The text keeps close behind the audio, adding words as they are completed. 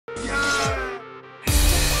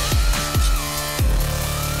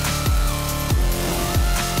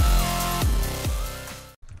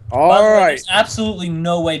All right. There's absolutely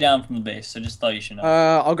no way down from the base, so just thought you should know.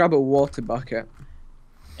 I'll grab a water bucket.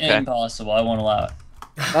 Okay. Impossible. I won't allow it.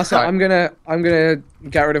 That's it. I'm gonna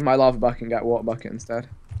get rid of my lava bucket and get a water bucket instead.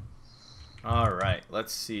 All right.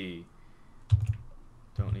 Let's see.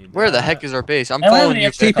 Don't need. Where the that. heck is our base? I'm I don't have following any you.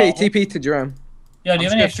 extra- TP to Jerome. Yo, do you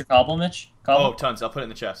have any extra cobble, Mitch? Oh, Cobble? tons. I'll put it in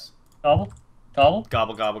the chest. Cobble? Cobble?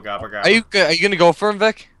 Gobble, gobble, gobble, gobble. Are you gonna go for him,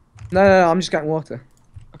 Vic? No, I'm just getting water.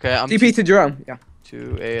 Okay, I'm TP to Jerome. Yeah.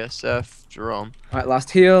 to ASF Jerome. All right, last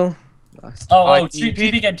heal. Last. Oh, TP.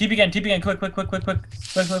 TP again, TP again, TP again, quick.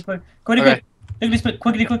 Okay.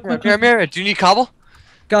 Quickly. Mira, do you need cobble?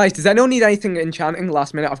 Guys, does anyone need anything enchanting?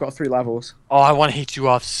 Last minute, I've got 3 levels. Oh, I want to hit you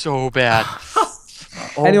off so bad.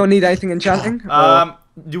 Oh. Anyone need anything enchanting?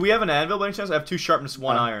 Do we have an anvil by any chance? I have 2 sharpness,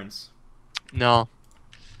 1 irons. No.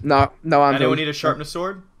 No, I'm. Anyone need a sharpness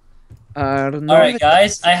sword? I don't know. Alright,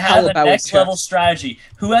 guys, I have a Caliber next level chest. strategy.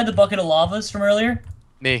 Who had the bucket of lavas from earlier?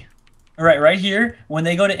 Me. Alright, right here. When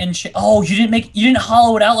they go to enchant. Oh, you didn't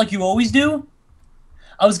hollow it out like you always do?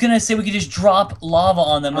 I was gonna say we could just drop lava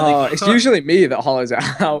on them. When Oh, they... it's usually me that hollows it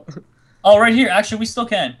out. Oh, right here. Actually, we still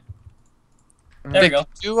can. There we Vic, go.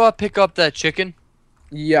 did you pick up that chicken?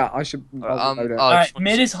 Yeah, I should. I'll load it. Alright,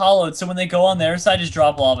 mid is hollowed, so when they go on their side, just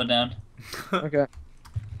drop lava down. Okay.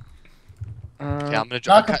 Yeah, I'm gonna Not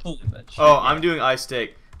drop. completely, but... Oh, I'm doing ice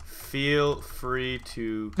steak. Feel free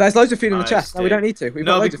to. There's loads of food in the Ice chest. No, we steak. don't need to. We've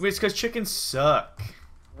got No, loads it's because chickens suck.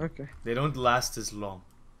 Okay. They don't last as long.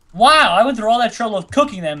 Wow, I went through all that trouble of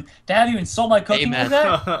cooking them to have you insult my cooking Amen.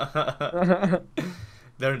 like that?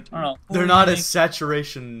 they're I don't know. they're not as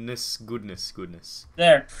saturationist goodness.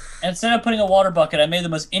 There. Instead of putting a water bucket, I made the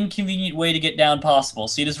most inconvenient way to get down possible.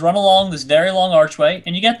 So you just run along this very long archway,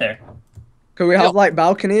 and you get there. Could we have like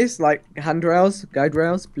balconies, like handrails, guide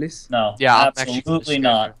rails, please? No, Yeah, I'm actually absolutely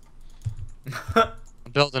gonna not.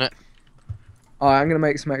 I'm building it. Alright, I'm gonna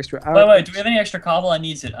make some extra. Wait, do we have any extra cobble? I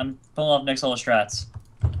need it. I'm pulling off next level strats.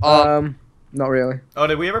 Not really. Oh,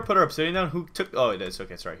 did we ever put our obsidian down? Who took? Oh, it is.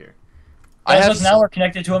 Okay, it's right here. I Guys, have look, now we're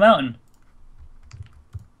connected to a mountain.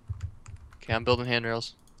 Okay, I'm building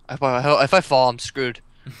handrails. If I fall, I'm screwed.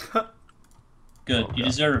 Good, Oh, you God.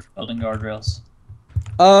 deserve it for building guardrails.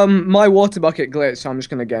 My water bucket glitched, so I'm just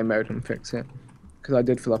gonna game mode and fix it. Because I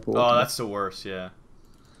did fill up a water. Oh, that's the worst. Yeah.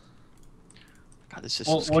 God, this is.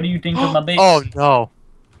 Well, so what do you think of my base? Oh no!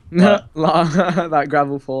 that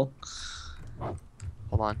gravel fall.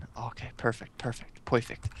 Hold on. Okay, perfect. Perfect.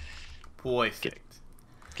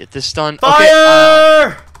 Get this done. Fire!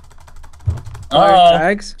 Okay, Uh-oh.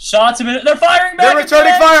 Tags. Shots a minute. They're firing back. They're returning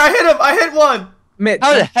again! fire. I hit him. I hit one. Mitch,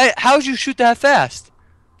 how'd you shoot that fast?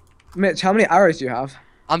 Mitch, how many arrows do you have?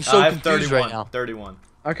 I'm so I have confused 31. right now. 31.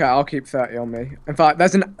 Okay, I'll keep 30 on me. In fact,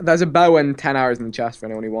 there's a bow and 10 arrows in the chest for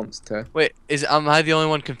anyone who wants to. Wait, am I the only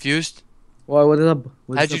one confused? Well, what is up?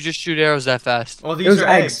 How'd you just shoot arrows that fast? Well, It these was are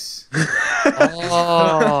eggs.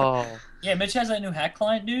 Oh. Yeah, Mitch has that new hack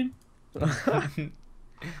client, dude.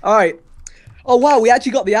 All right. Oh wow, we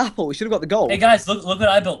actually got the apple. We should have got the gold. Hey guys, look what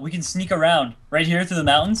I built. We can sneak around right here through the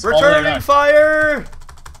mountains. all the way Returning around. fire.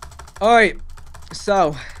 All right.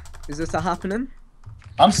 So, is this a happening?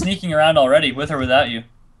 I'm sneaking around already, with or without you.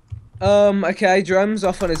 Okay. Drum's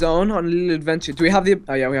off on his own on a little adventure. Do we have the?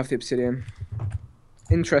 Oh yeah, we have the obsidian.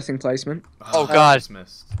 Interesting placement. Oh, God. Just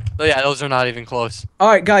missed. Oh, yeah, those are not even close. All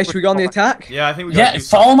right, guys, should we go on the attack? Yeah, I think we Yeah, got.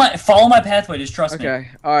 follow my pathway. Just trust me. Okay.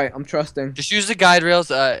 All right, I'm trusting. Just use the guide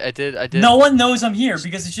rails. I did. No one knows I'm here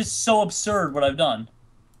because it's just so absurd what I've done.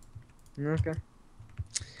 Okay.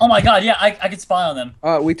 Oh my god, yeah, I could spy on them.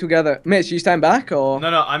 All right, we together. Mitch, you stand back or?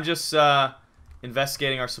 No, I'm just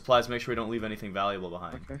investigating our supplies. Make sure we don't leave anything valuable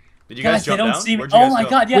behind. Okay. Did you guys they jump don't down? see me. Where'd you Oh guys my go?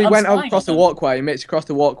 god, yeah, We I'm went spying across the on them. walkway. Mitch, across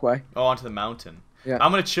the walkway. Oh, onto the mountain. Yeah.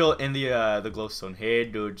 I'm gonna chill in the glowstone. Hey,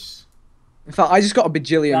 dudes. In fact, I just got a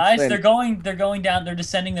bajillion. Guys, flint. they're going down. They're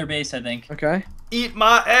descending their base, I think. Okay. Eat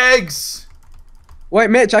my eggs.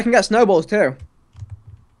 Wait, Mitch, I can get snowballs too.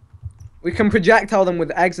 We can projectile them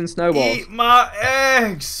with eggs and snowballs. Eat my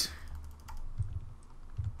eggs.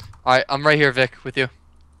 All right, I'm right here, Vic, with you.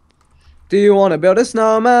 Do you want to build a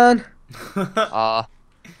snowman? Uh,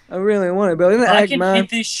 I really want to build an If I egg, can man. hit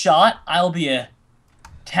this shot, I'll be a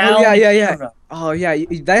town. Oh, yeah. hero. Oh yeah,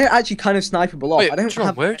 they're actually kind of snipeable off. wait, I don't Jerome,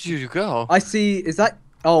 have. where did you go? I see. Is that?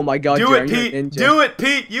 Oh my God, Do Jerome, it, you're Pete. an ninja. Do it,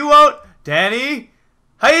 Pete. You won't. Danny.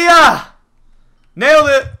 Hiya! Nailed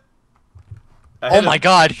it. I Oh hit my him.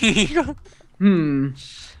 God.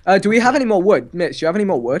 Do we have any more wood, Mitch? Do you have any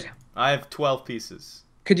more wood? I have 12 pieces.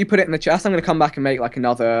 Could you put it in the chest? I'm gonna come back and make like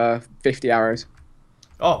another 50 arrows.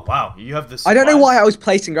 Oh wow, you have this. I don't know why I was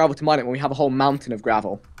placing gravel to mine it when we have a whole mountain of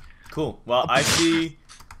gravel. Cool. Well, I see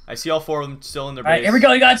all 4 of them still in their All right, base. here we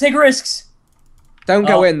go. You gotta take risks. Don't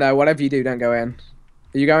go Oh. in though. Whatever you do, don't go in.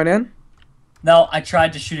 Are you going in? No, I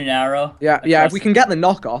tried to shoot an arrow. Yeah, yeah. If across we the- can get the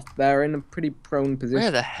knockoff, they're in a pretty prone Where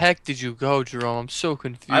position. the heck did you go, Jerome? I'm so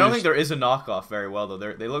confused. I don't think there is a knockoff very well though.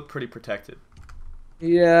 They look pretty protected.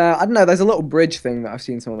 Yeah, I don't know. There's a little bridge thing that I've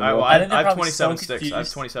seen some of All them. right, well, work. I think they're I have probably 27 so sticks. I have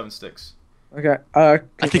confused. 27 sticks. Okay.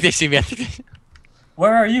 I think they see me. I think they...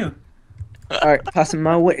 Where are you? All right, passing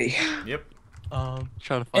my way. Yep. Trying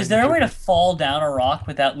to find Is there a you. way to fall down a rock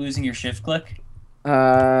without losing your shift click?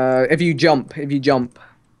 If you jump.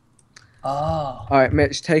 Oh. All right,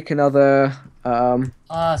 Mitch, take another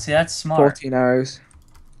See, that's smart. 14 arrows,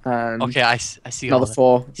 and Okay, I see all another of them.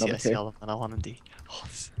 4, I see another 2. all of them. I want them to...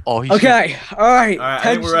 Oh, he's Okay, all right. All right, I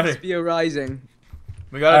think we're Tensions ready. be arising.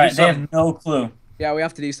 We gotta Alright, do they something. have no clue. Yeah, we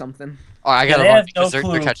have to do something. All right, I gotta they run have because no they're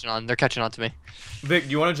clue. catching on. They're catching on to me. Vic, do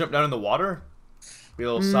you want to jump down in the water? Be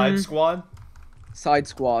a little side squad. Side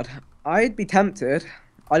squad. I'd be tempted.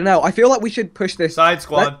 I don't know. I feel like we should push this. Side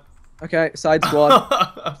squad. Okay, side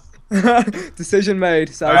squad. Decision made.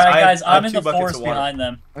 Side All right, Alright, I have- guys, I have I'm in 2 the buckets forest of water. behind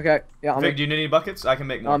them. Okay, yeah, Vic, do you need any buckets? I can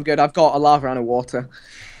make more. I'm good. I've got a lava and a water.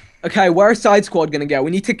 Okay, where is side squad gonna go?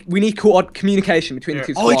 We need communication between the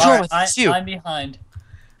Here. two Oh, squads. Joe, Alright, I see you. I'm behind.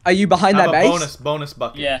 Are you behind I have that a base? bonus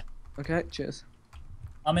bucket. Yeah, Okay, cheers.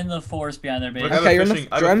 I'm in the forest behind their base. Look, I have Okay, a you're in fishing-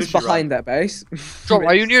 the I have a Jerem's fishing behind that base. Joe,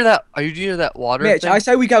 are you near that? Are you near that water? Mitch, thing? I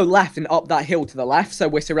say we go left and up that hill to the left, so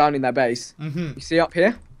we're surrounding their base. Mm-hmm. You see up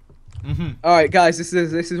here? Mm-hmm. All right, guys, this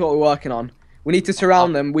is what we're working on. We need to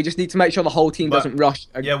surround them. We just need to make sure the whole team But- doesn't rush.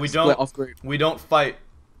 yeah, we split don't- off group. We don't fight.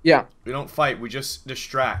 Yeah, We don't fight. We just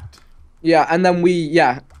distract. yeah, and then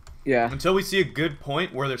yeah. Until we see a good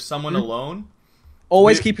point where there's someone alone.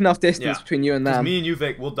 Always We- keep enough distance yeah. between you and Because them. me and you,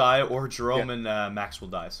 Vic, will die, or Jerome and Max will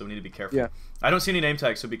die. So we need to be careful. Yeah. I don't see any name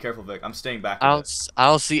tags, so be careful, Vic. I'm staying back. I a don't. bit. I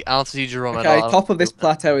don't see Jerome at Okay, all. top of this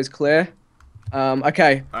plateau is clear. Okay. All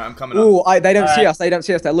right, I'm coming up. Ooh, they don't see Alright. us. They don't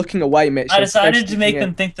see us. They're looking away, Mitch. I They're decided to make sneaking them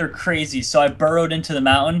in. think they're crazy, so I burrowed into the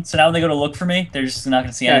mountain. So now when they go to look for me, they're just not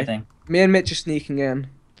gonna see Okay. anything. Me and Mitch are sneaking in.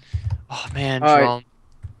 Oh man, Alright, Jerome.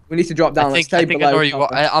 We need to drop down. I Let's think stay I below. know you cover.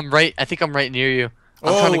 are. I'm right. I think I'm right near you.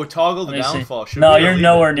 I'm trying Oh, to- toggle the Let me see. downfall. Should No, we you're leave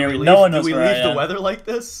nowhere it? near Do me. we No leave- one knows Do we where I leave the am. weather like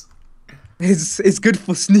this? It's good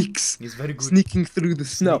for sneaks. He's very good. Sneaking through the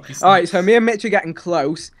snow. Sneaky All right, so sneaks. me and Mitch are getting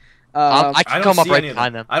close. I I can don't come up see right any of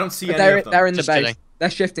behind them. I don't see But any of them. they're in the Just base. kidding. They're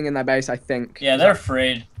shifting in their base, I think. Yeah, they're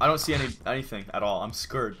afraid. I don't see anything at all. I'm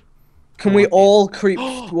scared. Can we all creep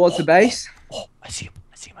towards the base? Oh, I see him.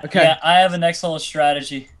 I see him. Okay. Yeah, I have an excellent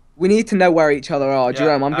strategy. We need to know where each other are. Yeah,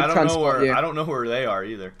 Jerome, I'm I gonna don't try and know spot where you. I don't know where they are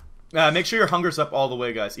either. Make sure your hunger's up all the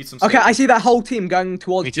way, guys. Eat some. Okay, steak. I see that whole team going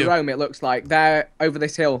towards Me too. Jerome. It looks like they're over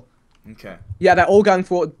this hill. Okay. Yeah, they're all going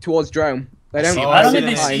towards Jerome. They I don't. see Oh, them. I don't see think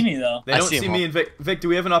they them. see me though. They I don't see see them me all. and Vic. Vic, do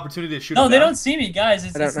we have an opportunity to shoot No, them they down? don't see me, guys.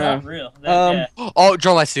 It's I don't it's not know. real. Um, Yeah. Oh,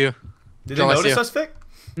 Jerome, I see you. Did they Joe, I see notice you. us, Vic?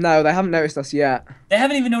 No, they haven't noticed us yet. They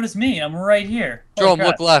haven't even noticed me. I'm right here. Holy Jerome, crap.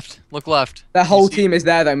 look left. Look left. Their whole see- team is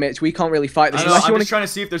there though, Mitch. We can't really fight this. I know. Unless you I'm want just trying to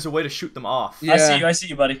see if there's a way to shoot them off. Yeah. I see you. I see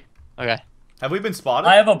you, buddy. Okay. Have we been spotted?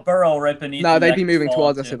 I have a burrow right beneath. No, me they'd that be I can moving fall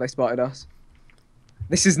towards us into. if they spotted us.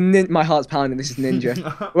 This is my heart's pounding. This is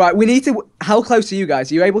ninja. Right, we need to. How close are you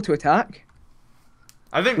guys? Are you able to attack?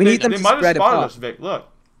 I think We they, need them they to might have spread spotted apart. us, Vic. Look.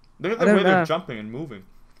 Look at I the way don't they're know. jumping and moving.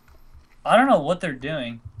 I don't know what they're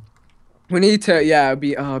doing. We need to. Yeah, it'd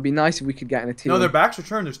be nice if we could get in a team. No, their backs are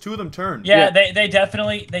turned. There's 2 of them turned. Yeah, Yeah. they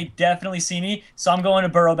definitely see me. So I'm going to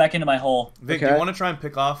burrow back into my hole. Vic, do Okay. you want to try and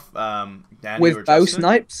pick off Danny or with bow Justin?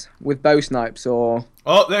 snipes. With bow snipes or.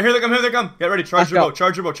 Oh, here they come. Here they come. Get ready. Charge Back your bow. up.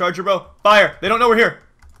 Charge your bow. Charge your bow. Fire. They don't know we're here.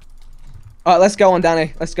 All right, let's go on,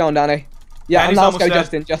 Danny. Let's go on, Danny. Yeah, Danny's and now let's go,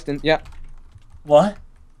 almost dead. Justin. Yeah, What?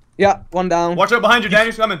 yeah. One down. Watch out behind you.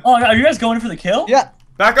 Danny's coming. Oh, are you guys going for the kill? Yeah,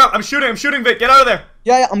 Back up. I'm shooting. Vic. Get out of there.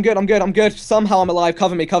 yeah. I'm good. Somehow I'm alive.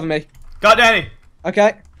 Cover me. Got Danny.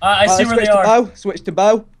 Okay. I see let's where they switch are. to bow. Switch to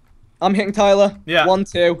bow. I'm hitting Tyler. Yeah. 1,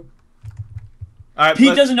 2. All right.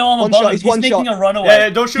 Pete doesn't know I'm One above shot, him. he's He's one making shot. a runaway. Yeah,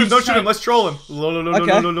 don't shoot him. He's Don't shoot trying- him. Let's troll him.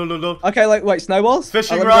 Okay. Okay, like, wait, snowballs?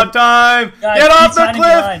 Fishing Let me rod go. time. Guys, Get off Pete's the hiding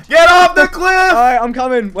cliff. behind. Get off the cliff. Alright, I'm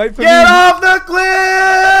coming. Wait for Get me. off the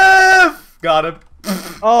cliff. Got him.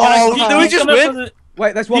 Oh, Guys, did we Pete's just coming win? up for the-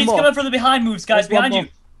 wait, there's one Pete's more. coming for the behind moves, guys. There's one Behind you.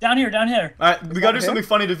 more. Down here. All right, we gotta do here? something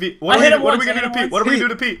funny to Pete. I What hit are him we once, gonna I do hit to him Pete? What are we gonna do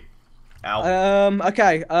once. to Pete? Ow.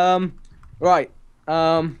 Okay, right.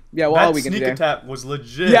 Yeah, what are That we gonna sneak do? attack was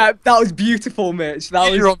legit. Yeah, that was beautiful, Mitch. That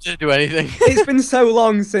was. Jerome didn't do anything. It's been so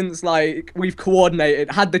long since, like, we've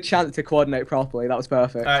coordinated, had the chance to coordinate properly. That was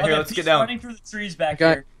perfect. All right, here, Okay, let's Pete's get down. running through the trees back Okay.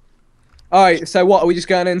 here. Alright, so what, are we just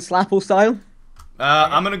going in Slapple style?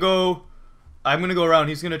 I'm gonna go around.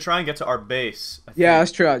 He's gonna try and get to our base. I Yeah, think.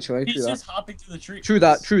 that's true, actually. He's True that. just hopping through the trees. True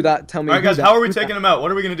that. Tell me. All right, guys. who's How are we who's taking him out?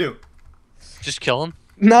 What are we gonna do? Just kill him.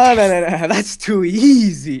 No, that's too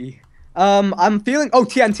easy. I'm feeling. Oh,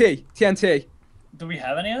 TNT. Do we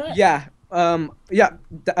have any of that? Yeah. Yeah.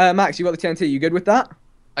 Max, you got the TNT. You good with that?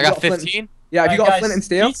 I You got got flint- 15. Yeah. Have you Alright, got guys, flint and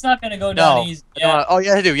steel? Pete's not gonna go down No. easy. I don't Yeah. wanna- Oh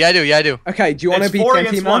yeah, I do. Yeah, I do. Okay. Do you want to It's be 4 TNT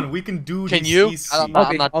against man? 1. We can do Can these you? easy. I'm I'll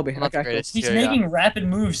be. not I'll be. the Okay, greatest He's here, making rapid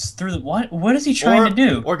moves through the what is he trying to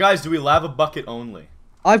do? Or guys, do we lava bucket only?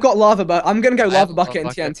 I've got lava, but I'm gonna go have lava a bucket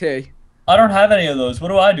lava and TNT. I don't have any of those. What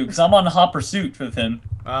do I do? Because I'm on hot pursuit with him.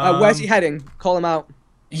 Where's he heading? Call him out.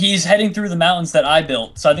 He's heading through the mountains that I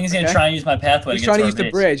built, so I think he's gonna Okay. try and use my pathway He's to get trying to our use the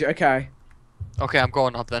base. bridge. Okay. Okay, I'm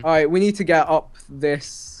going up then. All right. We need to get up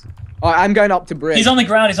this. All right. I'm going up to bridge. He's on the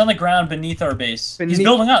ground. He's on the ground beneath our base. He's Beneath-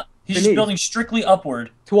 building up. He's just beneath. building strictly upward.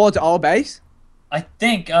 Towards our base. I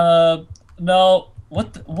think. No.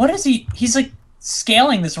 What is he? He's like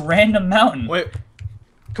scaling this random mountain. Wait,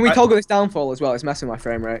 Can we I- toggle this downfall as well? It's messing with my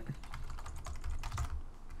frame rate.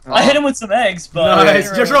 I hit him with some eggs, but nice.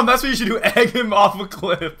 Jerome, that's what you should do. Egg him off a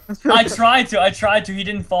cliff. I tried to. He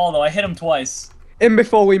didn't fall though. I hit him twice. In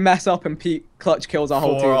before we mess up and Pete clutch kills our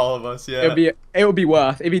whole For team. all of us, yeah. It would be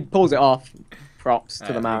worth if he pulls it off. Props to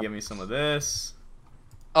the Alright, man. give me some of this.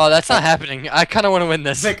 Oh, that's not happening. I kind of want to win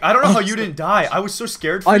this. Vic, I don't know how you didn't die. I was so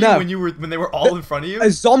scared for I you know. when they were all in front of you. A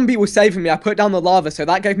zombie was saving me. I put down the lava, so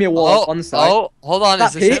that gave me a wall on one side. Oh, hold on.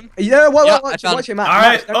 Is That this Pete? him? Yeah, Yeah, I watch found- it, Max. All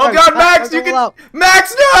right. Max, don't Oh go. God, Max, don't you go all can. out.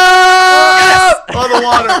 Max, no! Oh, the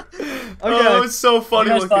water. Oh, it was so You funny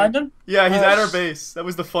guys looking. find him? Yeah, he's Oh, at our base. That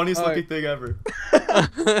was the funniest Alright. looking thing ever.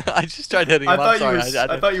 I just tried hitting him. I thought I'm you sorry.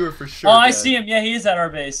 were. I thought you were for sure. Oh, I dead. see him. Yeah, he is at our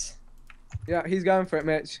base. Yeah, he's going for it,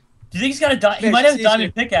 Mitch. Do you think he's got a he Mitch, might have a sees diamond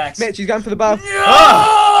you. pickaxe? Mitch, he's going for the bow.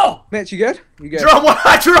 Ah! No! Mitch, you good? You good? Jerome,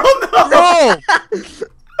 what? Jerome, no! No!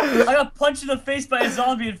 I got punched in the face by a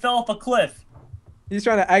zombie and fell off a cliff. He's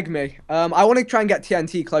trying to egg me. I want to try and get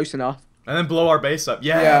TNT close enough. And then blow our base up.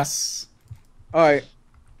 Yes. All right.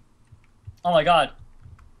 Oh my god.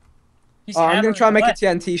 He's I'm gonna hammering try and make a away.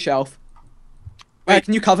 TNT shelf. Wait. Wait,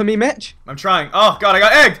 can you cover me, Mitch? I'm trying. Oh God, I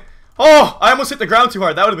got egged. Oh, I almost hit the ground too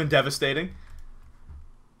hard. That would have been devastating.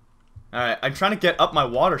 All right, I'm trying to get up my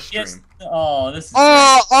water stream. Yes. Oh, this is.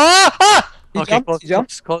 He Okay, jumped, close, he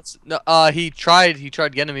jumped. close. No, he tried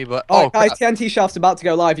getting me, but All right, guys, crap. TNT shelf's about to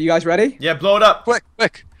go live. Are you guys ready? Yeah, blow it up. quick.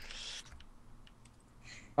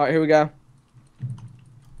 All right, here we go.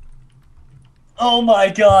 Oh my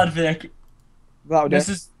god, Vic. That'll do. This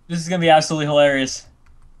is gonna be absolutely hilarious.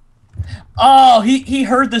 Oh, he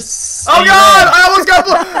heard this. Oh God, I almost got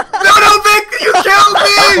No, Vic, you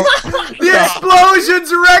killed me! The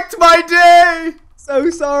explosions wrecked my day. So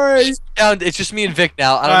sorry. It's just me and Vic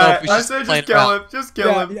now. I don't know if we should I said play just it kill around. him. Just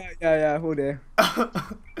kill him. Yeah, we'll do.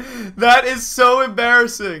 That is so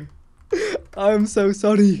embarrassing. I'm so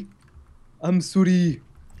sorry. I'm sorry.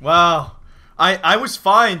 Wow. I was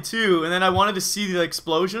fine too, and then I wanted to see the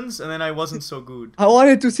explosions, and then I wasn't so good. I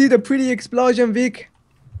wanted to see the pretty explosion, Vic.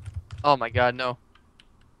 Oh my god, no.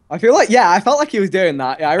 I feel like, yeah, I felt like he was doing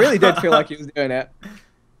that. Yeah, I really did feel like he was doing it.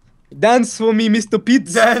 Dance for me, Mr.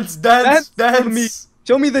 Pitts. Dance. for me.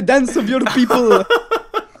 Show me the dance of your people.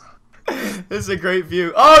 This is a great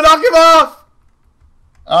view. Oh, knock him off!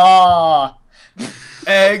 Ah.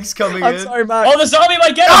 Eggs coming I'm in. sorry, Max. Oh, the zombie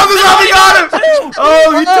might get him. Oh, the zombie got him!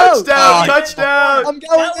 Oh, he Oh! touchdown! Oh, Touchdown! I'm That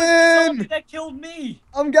was going the zombie in. that killed me.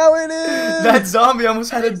 I'm going in. That zombie almost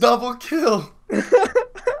had a double kill.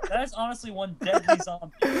 That is honestly one deadly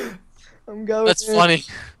zombie. I'm going That's in. funny.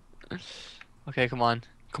 Okay, come on.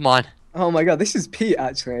 Oh my god, this is Pete,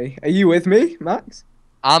 actually. Are you with me, Max?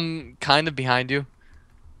 I'm kind of behind you.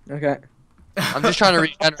 Okay. I'm just trying to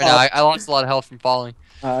regenerate now. I lost a lot of health from falling.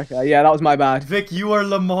 Okay, yeah, that was my bad. Vic, you are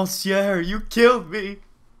Le Monsieur. You killed me.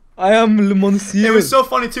 I am Le Monsieur. It was so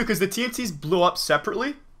funny too because the TNTs blew up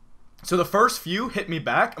separately. So the first few hit me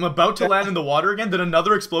back. I'm about to land in the water again. Then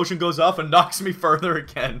another explosion goes off and knocks me further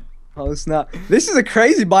again. Oh snap! This is a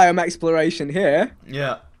crazy biome exploration here.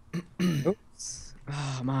 Yeah. Oops.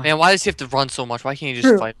 Oh man. Man, why does he have to run so much? Why can't he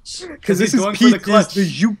just fight us? Because he's this is going for the Pete, clutch. the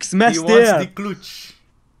Jukes He wants Master. the clutch.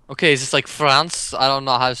 Okay, is this like France? I don't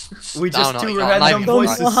know how. We I just don't know. two you know, random I'm not even Don't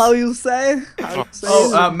voices. know how you say. How you say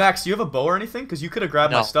Oh, it. Max, do you have a bow or anything? Because you could have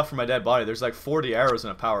grabbed my No. stuff from my dead body. There's like 40 arrows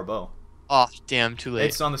in a power bow. Oh, damn, too late.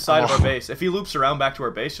 It's on the side of Oh. our base. If he loops around back to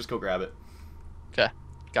our base, just go grab it.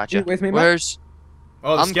 Gotcha. You with me, Matt? Where's?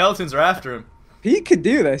 Oh, the I'm- skeletons are after him. Pete could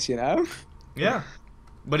do this, you know. Yeah.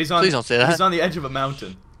 But he's on. Please don't say that. He's on the edge of a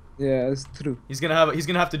mountain. Yeah, it's true. He's gonna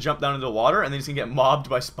have to jump down into the water, and then he's gonna get mobbed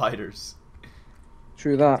by spiders.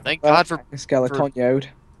 True that. Thank God for skeleton yode.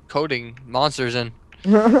 coding monsters in.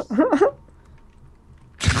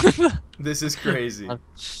 This is crazy. I'm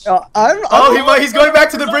Oh, he's going back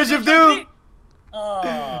to the Bridge of Doom.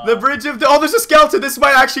 The bridge of... Oh, there's a skeleton. This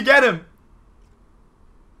might actually get him.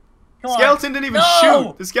 Come on. Skeleton didn't even No!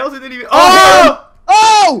 shoot. The skeleton didn't even... Oh!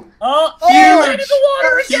 Oh! Oh, Huge! into the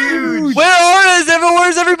water again! Huge!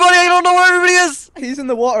 Where's everybody? I don't know where everybody is. He's in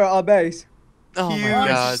the water at our base. Oh Huge my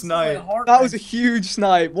god. snipe. That was a huge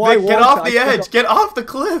snipe. Why? Vic, get was off that? the edge. Get off the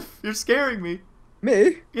cliff. You're scaring me.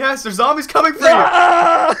 Me? Yes, there's zombies coming for you.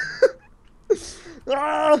 Ah!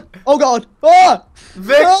 Ah! Oh god! Ah!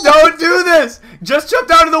 Vic, No! don't do this. Just jump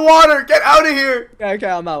down to the water. Get out of here. Okay,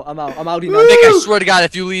 I'm out. I'm out. Woo! Nick, I swear to God,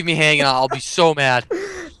 if you leave me hanging out, I'll be so mad.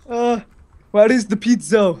 Where is the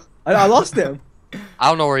pizza? I lost him. I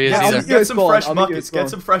don't know where he is Yeah, I'll either. meet you at Get some spawn. fresh I'll meet you at buckets. spawn. Get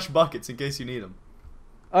some fresh buckets in case you need them.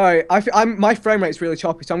 Alright, my frame rate's really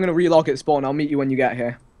choppy, so I'm gonna relog at spawn. I'll meet you when you get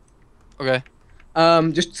here. Okay.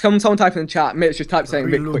 Just someone type in the chat. Mitch, just type saying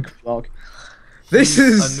big Relog. quick vlog. This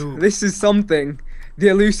He's a noob. this is something. The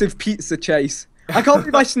elusive pizza chase. I can't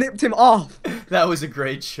believe I snipped him off. That was a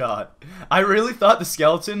great shot. I really thought the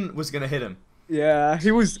skeleton was gonna hit him. Yeah,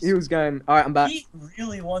 he was going. Alright, I'm back. He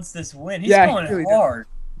really wants this win. He's Yeah, going he really hard.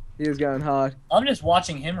 He was going hard. I'm just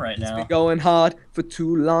watching him right He's now. been going hard for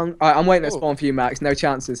too long. Alright, I'm waiting at Oh. spawn for you, Max. No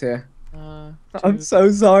chances here. Uh, I'm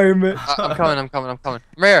so sorry, Mitch. I'm coming. I'm coming. I'm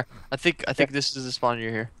right here. I think this is the spawn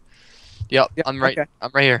you're here. Yep, Yeah, I'm right. okay.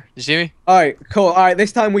 I'm right here. You see me? Alright, cool. Alright,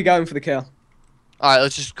 this time we going for the kill. All right,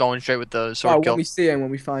 let's just go in straight with the sword Alright, kill. when we see him,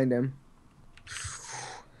 when we find him.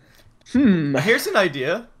 Hmm. Here's an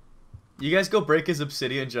idea. You guys go break his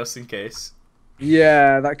obsidian just in case.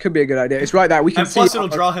 Yeah, that could be a good idea. It's right there. We can And see. plus, it'll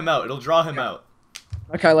draw him out. It'll draw him out.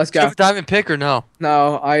 Okay, let's Do you go. have a diamond pick or no?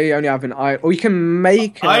 No, I only have an iron. We can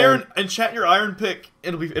make Iron, enchant your iron pick.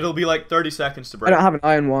 It'll be like 30 seconds to I break. don't have an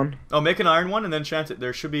iron one. Oh, make an iron one and then enchant it.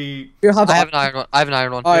 There should be. You have. I have an iron one. I have an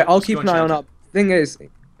iron one. Alright, I'll let's keep go an eye on enchant up. Thing is,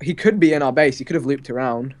 he could be in our base. He could have looped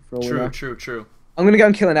around for all we know. True. I'm gonna go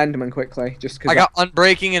and kill an enderman quickly, just because. I got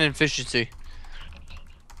unbreaking and efficiency.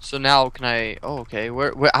 So now can I? Oh, okay.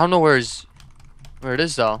 Where? I don't know where it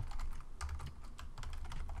is though.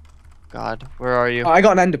 God, where are you? I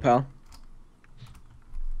got an ender pearl.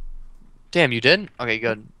 Damn, you did? Okay,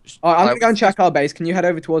 good. Alright, I'm gonna Alright, go and check our base. Can you head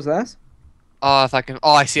over towards theirs? If I can.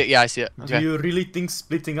 Oh, I see it. Yeah, I see it. Do Okay. you really think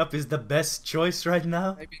splitting up is the best choice right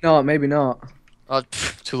now? Maybe not. Maybe not.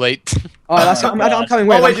 Too late. Alright, that's. I'm coming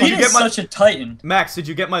with. Oh, wait, I'm did you He coming- get is my- such a titan. Max, did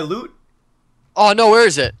you get my loot? Oh no, where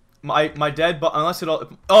is it? My dead, but unless it all.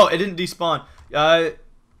 Oh, it didn't despawn.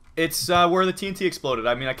 It's where the TNT exploded.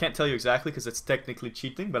 I mean, I can't tell you exactly because it's technically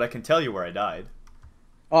cheating, but I can tell you where I died.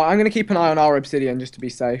 Oh, I'm gonna keep an eye on our obsidian just to be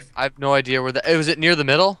safe. I have no idea where was it near the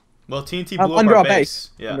middle? Well, TNT blew up Under our our base. base.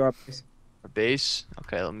 Yeah. Under our base. A base?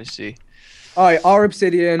 Okay, let me see. Alright, our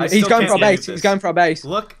obsidian. I He's still going can't for our see any base. of He's this. going for our base.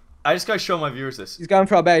 Look, I just gotta show my viewers this. He's going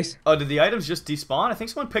for our base. Oh, did the items just despawn? I think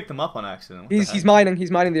someone picked them up on accident. What the He's heck? mining.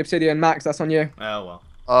 He's mining the obsidian. Max, that's on you. Oh well.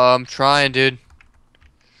 I'm trying, dude.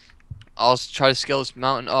 I'll try to scale this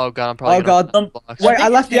mountain. Oh god, I'm probably. Oh, gonna- God. blocks. Wait, I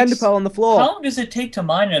think left it the ender takes- pearl on the How floor. long does it take to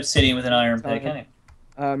mine an obsidian with an iron pick? Anyway?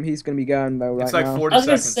 He's gonna be going though right It's like now. 40 I was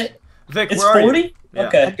gonna seconds. say, Vic, it's where are 40? you? Yeah. I'm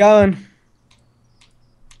Okay. going.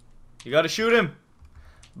 You gotta shoot him.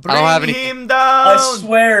 I Bring don't have any- him down. I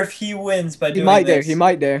swear if he wins by He doing might do. this, He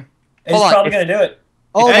might do. he's Hold on, probably if- gonna do it.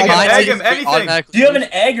 Oh Egg my him, god. egg him, anything. Automatically Do you have an lose.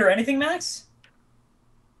 egg or anything, Max?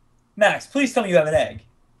 Max, please tell me you have an egg.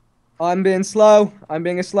 I'm being slow. I'm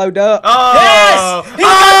being a slow dirt. Oh! Yes! He got the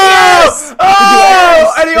Oh! yes!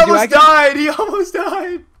 Oh! And he Did you almost egg him? died. He almost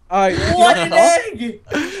died. Alright. What an egg!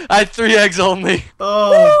 I had 3 eggs only.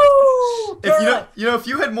 Oh! Woo! If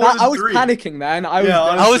you had more I than was 3. panicking then. I was. Yeah,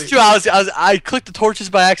 I was too. I clicked the torches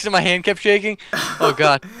by accident. My hand kept shaking. Oh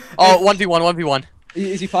god. Oh, 1v1. 1v1.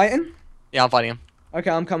 Is he fighting? Yeah, I'm fighting him. Okay,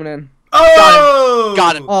 I'm coming in. Oh!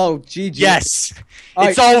 Got him. Oh, GG. Yes.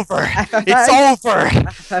 Alright. It's over. It's over.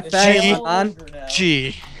 FFA, man.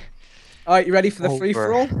 G. Alright, you ready for the Over. free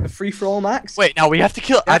for all? The free for all, Max? Wait, now we have to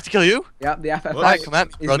kill. I have to kill you. Yep, the FFA. Alright, come at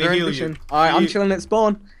me, is brother. the Let me heal ambition. you. Alright, I'm You- chilling at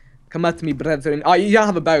spawn. Come at me, brethren. Oh, you don't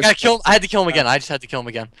have a bow. I gotta kill him. I had to kill him again. I just had to kill him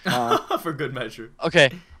again. For good measure. Okay.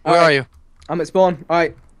 Where Alright. are you? I'm at spawn.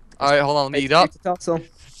 Alright. All right, hold on. Let me eat up. All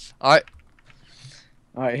All right.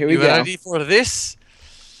 right, here we You go. ready for this?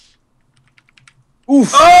 Oof.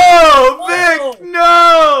 Oh, Whoa! Vic,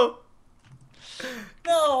 no!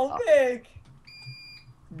 No, big.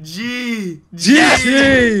 G.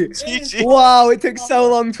 GG! GG. Wow, it took so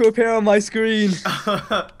long to appear on my screen.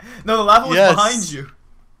 No, the lava was Yes. behind you.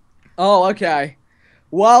 Oh, okay.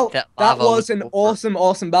 Well, That that lava was was an over.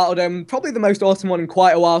 awesome battle dome. Probably the most awesome one in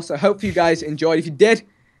quite a while. So hopefully you guys enjoyed. If you did,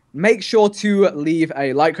 make sure to leave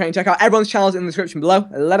a like, rate, and check out everyone's channels in the description below.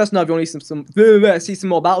 Let us know if you want to see some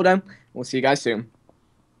more battle dome. We'll see you guys soon.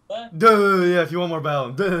 Duh, yeah, if you want more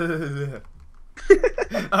battle. Duh.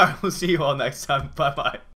 Alright, we'll see you all next time. Bye bye.